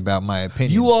realistic about my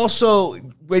opinion. You also,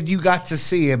 when you got to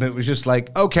see him, it was just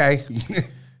like, okay,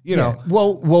 you know.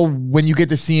 Well, when you get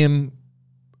to see him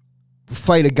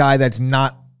fight a guy that's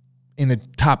not in the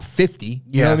top 50,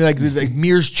 you know what I mean? Like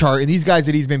Mir's chart and these guys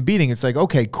that he's been beating, it's like,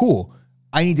 okay, cool.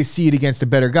 I need to see it against a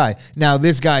better guy. Now,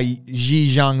 this guy, Ji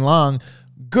Zhang,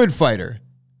 good fighter,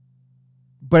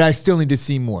 but I still need to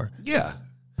see more. Yeah.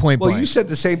 Point blank. Well, you said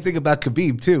the same thing about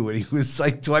Khabib, too. When he was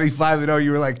like 25-0,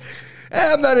 you were like,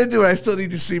 I'm not into it. I still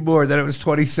need to see more. Then it was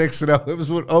 26-0. It was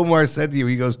what Omar said to you.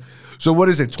 He goes, so what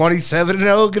is it, 27-0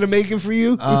 going to make it for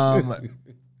you?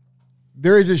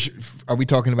 There is are we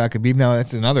talking about Khabib now?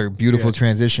 That's another beautiful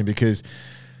transition because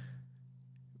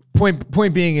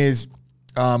point being is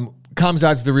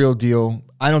Khamzat's the real deal.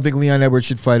 I don't think Leon Edwards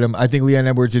should fight him. I think Leon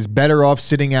Edwards is better off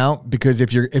sitting out because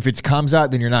if it's Khamzat,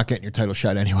 then you're not getting your title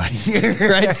shot anyway,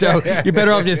 right? So you're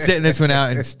better off just sitting this one out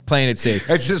and playing it safe.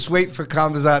 And just wait for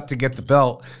Khamzat to get the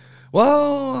belt.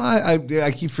 Well,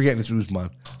 I keep forgetting it's Usman,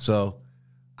 so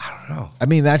I don't know. I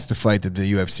mean, that's the fight that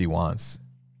the UFC wants.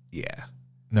 Yeah.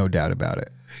 No doubt about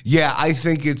it. Yeah, I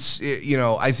think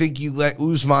I think you let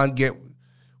Usman get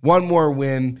one more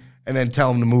win and then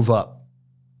tell him to move up.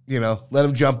 You know, let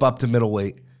him jump up to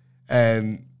middleweight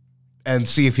and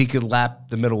see if he could lap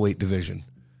the middleweight division.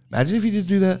 Imagine if he did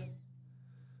do that.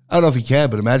 I don't know if he can,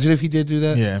 but imagine if he did do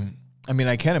that. Yeah. I mean,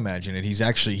 I can imagine it. He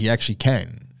actually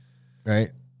can, right?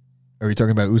 Are we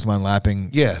talking about Usman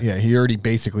lapping? Yeah. Yeah, he already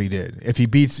basically did. If he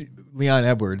beats Leon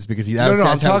Edwards because he... No,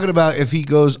 I'm talking about if he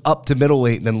goes up to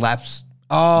middleweight and then laps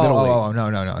middleweight. Oh,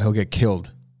 no. He'll get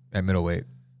killed at middleweight.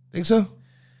 Think so?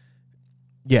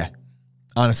 Yeah.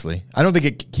 Honestly. I don't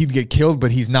think he'd get killed,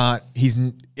 but he's not...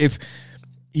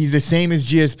 He's the same as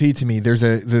GSP to me. There's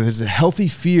a healthy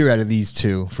fear out of these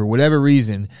two for whatever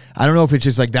reason. I don't know if it's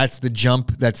just like that's the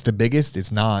jump that's the biggest.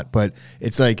 It's not, but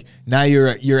it's like now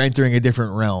you're entering a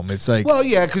different realm. It's like, well,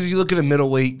 yeah, because you look at a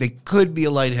middleweight, they could be a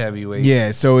light heavyweight.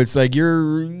 Yeah, so it's like I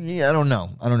don't know.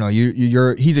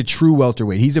 He's a true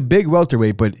welterweight. He's a big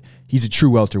welterweight, but he's a true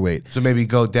welterweight. So maybe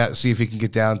go down, see if he can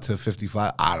get down to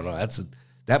 55. I don't know.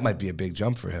 That might be a big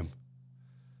jump for him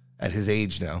at his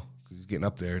age now. He's getting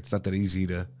up there. It's not that easy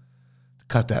to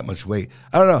cut that much weight.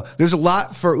 I don't know. There's a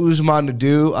lot for Usman to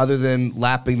do other than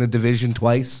lapping the division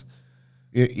twice.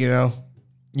 You know?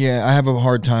 Yeah, I have a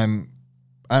hard time.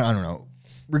 I don't know.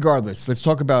 Regardless, let's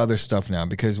talk about other stuff now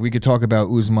because we could talk about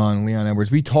Usman, Leon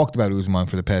Edwards. We talked about Usman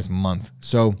for the past month.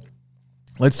 So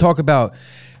let's talk about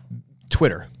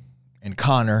Twitter and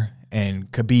Conor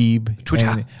and Khabib. Twitter.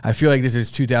 And I feel like this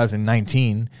is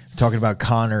 2019 talking about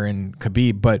Conor and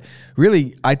Khabib, but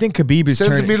really, I think Khabib is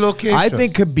Send me location. I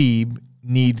think Khabib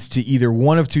needs to either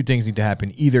one of two things need to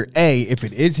happen. Either A, if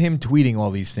it is him tweeting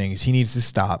all these things, he needs to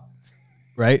stop,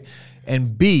 right?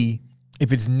 And B,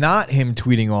 if it's not him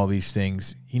tweeting all these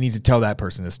things, he needs to tell that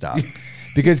person to stop.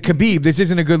 Because Khabib, this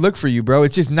isn't a good look for you, bro.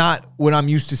 It's just not what I'm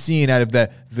used to seeing out of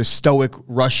the stoic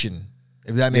Russian,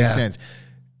 if that makes sense.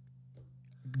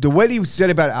 The way he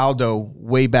said about Aldo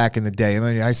way back in the day, I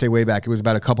mean, I say way back, it was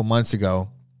about a couple months ago,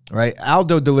 right?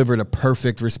 Aldo delivered a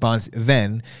perfect response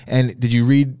then. And did you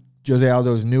read Jose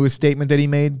Aldo's newest statement that he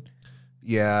made?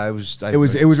 Yeah, it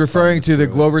was referring to the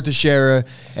Glover Teixeira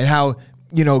and how,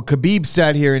 Khabib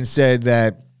sat here and said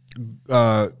that,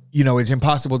 it's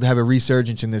impossible to have a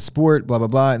resurgence in this sport, blah, blah,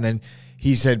 blah. And then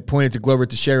he pointed to Glover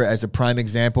Teixeira as a prime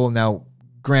example. Now,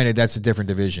 granted, that's a different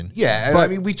division. Yeah,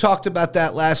 and we talked about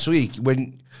that last week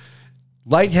when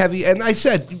light heavy, and I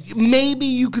said maybe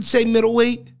you could say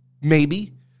middleweight,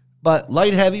 maybe, but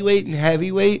light heavyweight and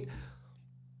heavyweight,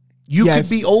 you could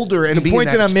be older and be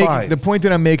fine. The point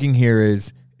that I'm making here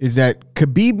is that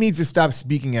Khabib needs to stop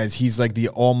speaking as he's like the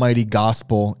almighty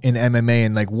gospel in MMA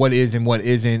and like what is and what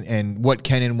isn't and what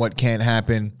can and what can't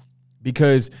happen,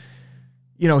 because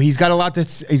he's got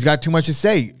he's got too much to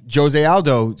say. Jose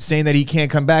Aldo saying that he can't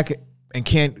come back and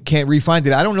can't refind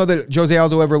it. I don't know that Jose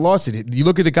Aldo ever lost it. You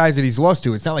look at the guys that he's lost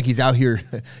to. It's not like he's out here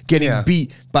getting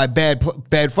beat by bad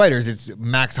fighters. It's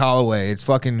Max Holloway. It's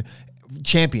fucking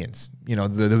champions.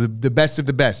 The best of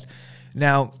the best.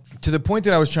 Now, to the point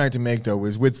that I was trying to make though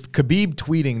was with Khabib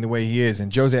tweeting the way he is,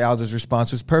 and Jose Aldo's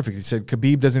response was perfect. He said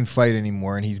Khabib doesn't fight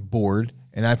anymore and he's bored.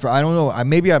 And I don't know.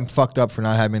 Maybe I'm fucked up for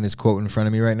not having this quote in front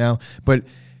of me right now, but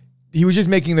he was just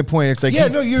making the point. It's like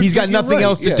he's got nothing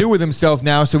else to do with himself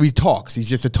now, so he talks. He's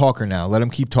just a talker now. Let him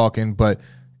keep talking, but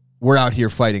we're out here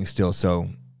fighting still. So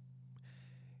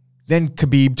then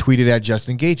Khabib tweeted at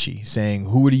Justin Gaethje saying,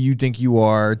 "Who do you think you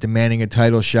are, demanding a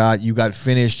title shot? You got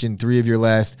finished in 3 of your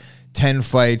last 10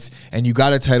 fights, and you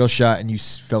got a title shot, and you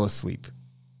fell asleep."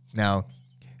 Now,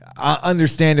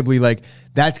 understandably,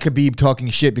 that's Khabib talking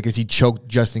shit because he choked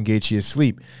Justin Gaethje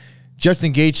asleep.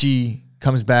 Justin Gaethje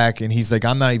comes back, and he's like,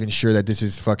 "I'm not even sure that this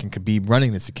is fucking Khabib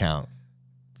running this account."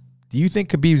 Do you think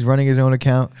Khabib's running his own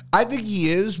account? I think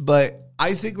he is, but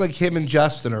I think him and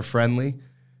Justin are friendly.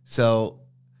 So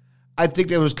I think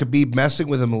that was Khabib messing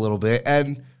with him a little bit.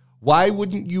 And why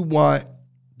wouldn't you want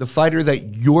the fighter that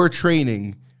you're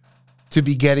training to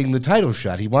be getting the title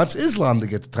shot? He wants Islam to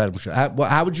get the title shot.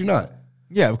 How would you not?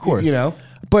 Yeah, of course.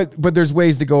 But there's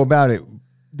ways to go about it.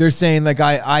 They're saying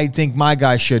I think my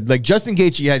guy should. Justin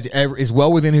Gaethje is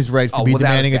well within his rights to be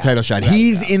demanding a title shot.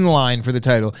 He's in line for the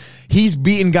title. He's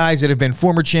beaten guys that have been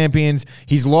former champions.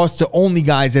 He's lost to only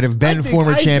guys that have been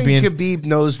former champions. I think Khabib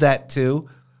knows that too,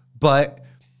 but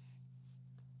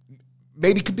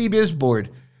maybe Khabib is bored.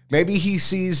 Maybe he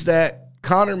sees that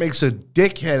Conor makes a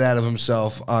dickhead out of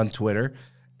himself on Twitter,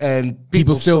 and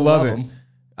people still love him.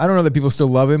 I don't know that people still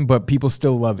love him, but people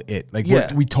still love it.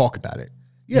 We talk about it.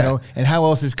 Yeah. And how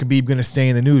else is Khabib going to stay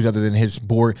in the news other than his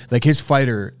his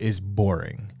fighter is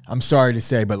boring. I'm sorry to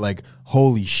say, but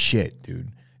holy shit,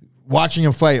 dude. Watching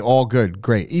him fight, all good,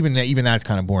 great. Even that's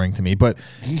kind of boring to me, but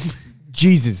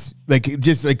Jesus,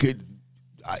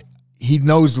 he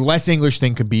knows less English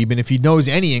than Khabib, and if he knows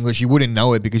any English, you wouldn't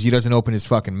know it because he doesn't open his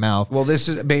fucking mouth. Well, this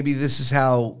is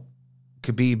how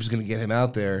Khabib's going to get him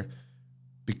out there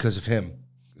because of him.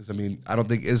 I don't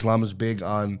think Islam is big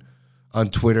on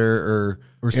Twitter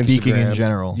or speaking Instagram in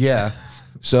general. Yeah.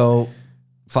 So,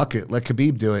 fuck it. Let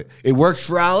Khabib do it. It works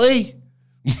for Ali.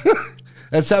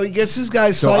 That's how he gets his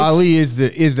guys so fights. So Ali is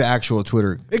the actual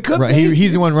Twitter. It could be.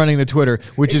 He's the one running the Twitter,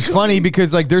 which is funny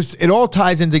because it all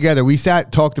ties in together. We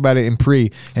talked about it in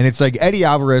pre, and it's Eddie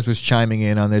Alvarez was chiming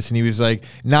in on this, and he was like,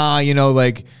 "Nah,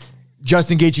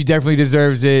 Justin Gaethje definitely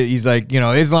deserves it." He's like,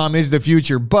 Islam is the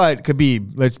future, but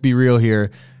Khabib, let's be real here.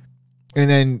 And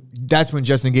then that's when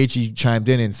Justin Gaethje chimed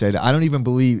in and said, I don't even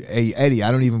believe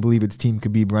it's Team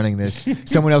Khabib running this.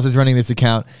 Someone else is running this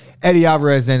account. Eddie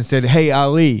Alvarez then said, "Hey,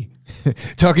 Ali,"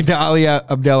 talking to Ali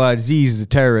Abdelaziz, the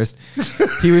terrorist.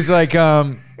 He was like,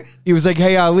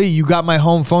 "Hey, Ali, you got my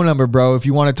home phone number, bro. If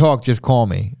you want to talk, just call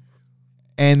me."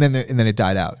 And then it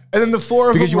died out. And then the four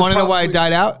of them because you want to know why it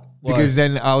died out? Why? Because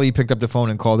then Ali picked up the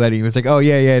phone and called Eddie. He was like, "Oh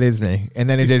yeah, it is me." And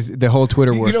then the whole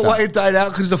Twitter war. You know why it died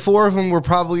out? Because the four of them were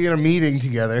probably in a meeting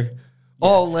together,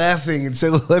 all laughing and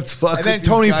said, "Let's fuck." And then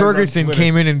Tony Ferguson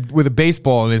came in with a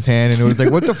baseball in his hand, and it was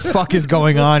like, "What the fuck is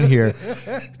going on here,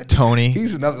 Tony?"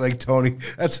 He's another Tony.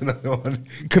 That's another one.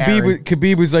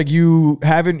 Khabib was like, "You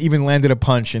haven't even landed a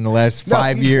punch in the last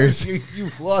 5 years.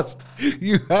 You've lost.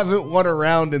 You haven't won a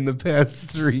round in the past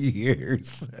 3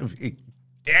 years."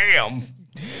 Damn.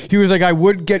 He was like, "I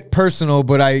would get personal,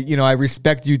 but I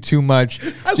respect you too much.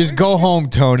 Just go home,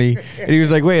 Tony." And he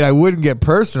was like, "Wait, I wouldn't get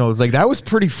personal." It's like, that was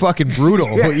pretty fucking brutal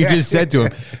what you just said to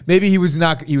him. Maybe he was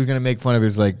going to make fun of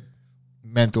his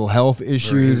mental health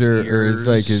issues or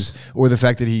the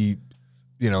fact that he,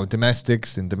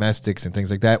 domestics and things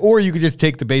like that. Or you could just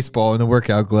take the baseball and the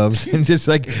workout gloves and just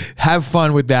have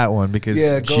fun with that one because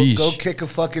go kick a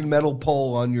fucking metal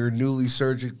pole on your newly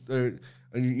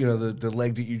You know, the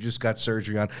leg that you just got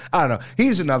surgery on. I don't know.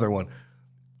 He's another one.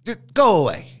 Go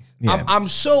away. Yeah. I'm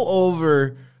so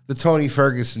over the Tony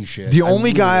Ferguson shit. The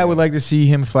only guy I would like to see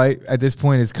him fight at this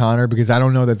point is Conor, because I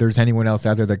don't know that there's anyone else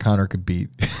out there that Conor could beat.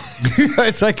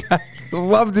 It's like, I'd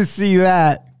love to see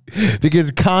that,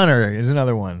 because Conor is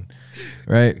another one,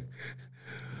 right?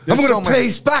 I'm going to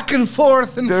pace back and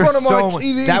forth in front of my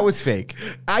TV. That was fake.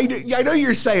 I know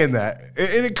you're saying that,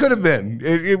 and it could have been.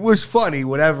 It was funny,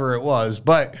 whatever it was,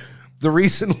 but the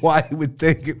reason why I would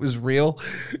think it was real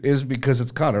is because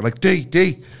it's Conor. Like, D,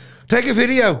 take a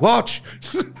video, watch.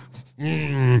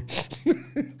 I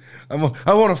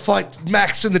want to fight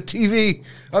Max in the TV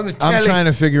on the telly. I'm trying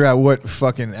to figure out what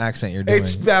fucking accent you're doing.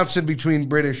 It's bouncing between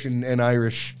British and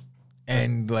Irish.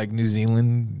 And like New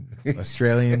Zealand,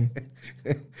 Australian.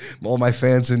 All my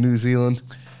fans in New Zealand.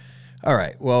 All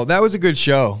right. Well, that was a good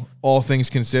show, all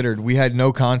things considered. We had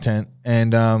no content,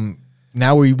 and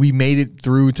now we made it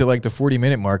through to like the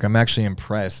 40-minute mark. I'm actually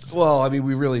impressed. Well, I mean,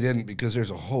 we really didn't, because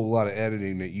there's a whole lot of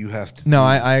editing that you have to do. No,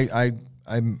 I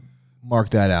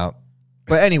marked that out.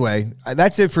 But anyway,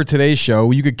 that's it for today's show.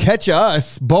 You could catch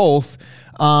us both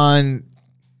on...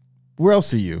 Where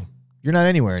else are you? You're not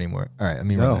anywhere anymore. All right, let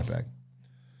me run that back.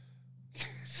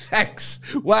 Thanks.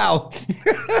 Wow.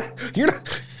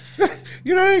 Didn't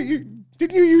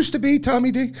you used to be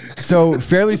Tommy D? So,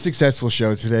 fairly successful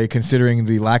show today, considering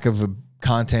the lack of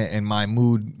content and my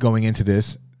mood going into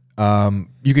this.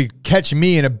 You could catch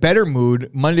me in a better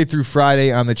mood Monday through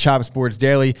Friday on the Chop Sports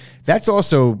Daily. That's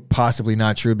also possibly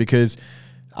not true, because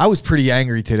I was pretty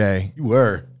angry today. You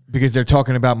were. Because they're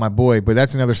talking about my boy, but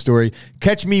that's another story.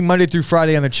 Catch me Monday through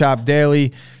Friday on the Chop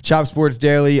Sports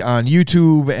Daily on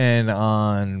YouTube and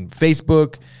on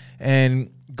Facebook.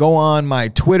 And go on my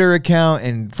Twitter account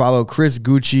and follow Chris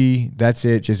Gucci. That's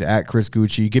it, just at Chris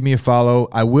Gucci. Give me a follow.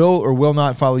 I will or will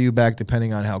not follow you back,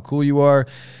 depending on how cool you are.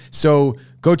 So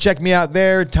go check me out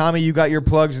there. Tommy, you got your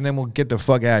plugs, and then we'll get the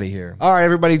fuck out of here. All right,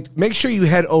 everybody. Make sure you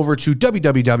head over to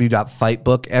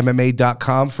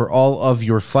www.fightbookmma.com for all of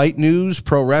your fight news,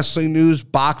 pro wrestling news,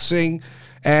 boxing,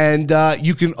 and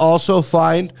you can also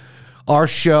find our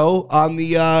show on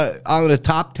the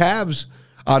top tabs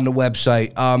on the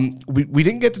website. We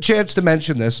didn't get the chance to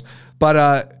mention this,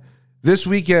 but this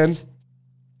weekend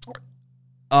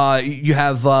you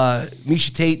have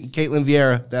Miesha Tate and Caitlin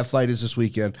Vieira. That fight is this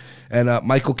weekend. And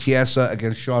Michael Chiesa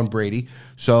against Sean Brady.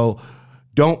 So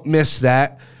don't miss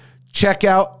that. Check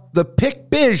out the Pick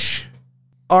Bish.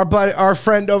 Our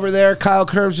friend over there, Kyle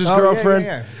Kerms'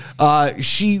 girlfriend. Yeah.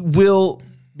 She will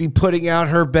be putting out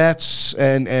her bets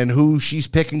and who she's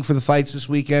picking for the fights this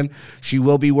weekend. She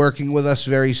will be working with us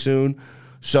very soon.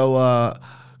 So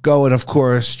go and, of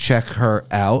course, check her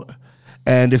out.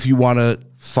 And if you want to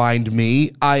find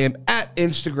me, I am at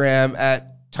Instagram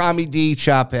at Tommy D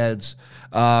Chopheads.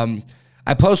 I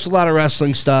post a lot of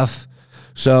wrestling stuff.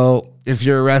 So if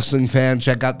you're a wrestling fan,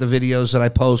 check out the videos that I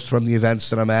post from the events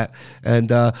that I'm at.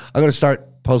 And I'm going to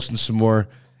start posting some more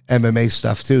MMA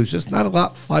stuff too. It's just not a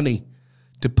lot funny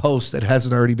to post that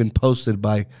hasn't already been posted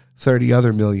by 30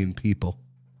 other million people.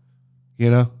 You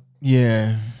know?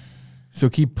 Yeah. So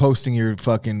keep posting your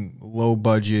fucking low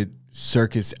budget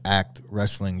circus act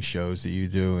wrestling shows that you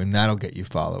do, and that'll get you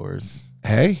followers.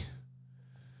 Hey,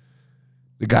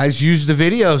 the guys use the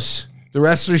videos. The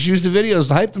wrestlers use the videos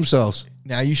to hype themselves.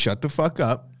 Now you shut the fuck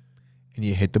up and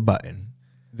you hit the button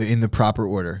in the proper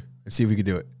order. Let's see if we can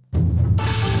do it. Hit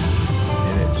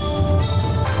it.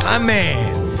 My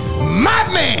man.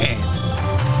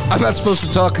 I'm not supposed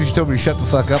to talk because you told me to shut the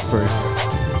fuck up first.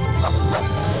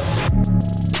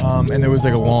 And there was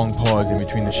like a long pause in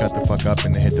between the shut the fuck up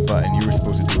and the hit the button. You were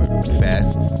supposed to do it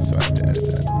fast, so I have to edit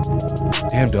that.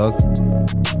 Damn, dog.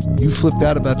 You flipped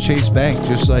out about Chase Bank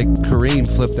just like Kareem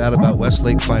flipped out about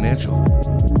Westlake Financial.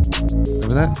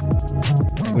 Remember that?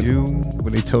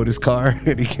 When he towed his car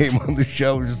and he came on the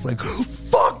show and was just like,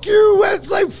 fuck you,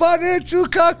 Westlake Financial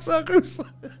cocksuckers.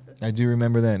 I do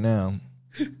remember that now.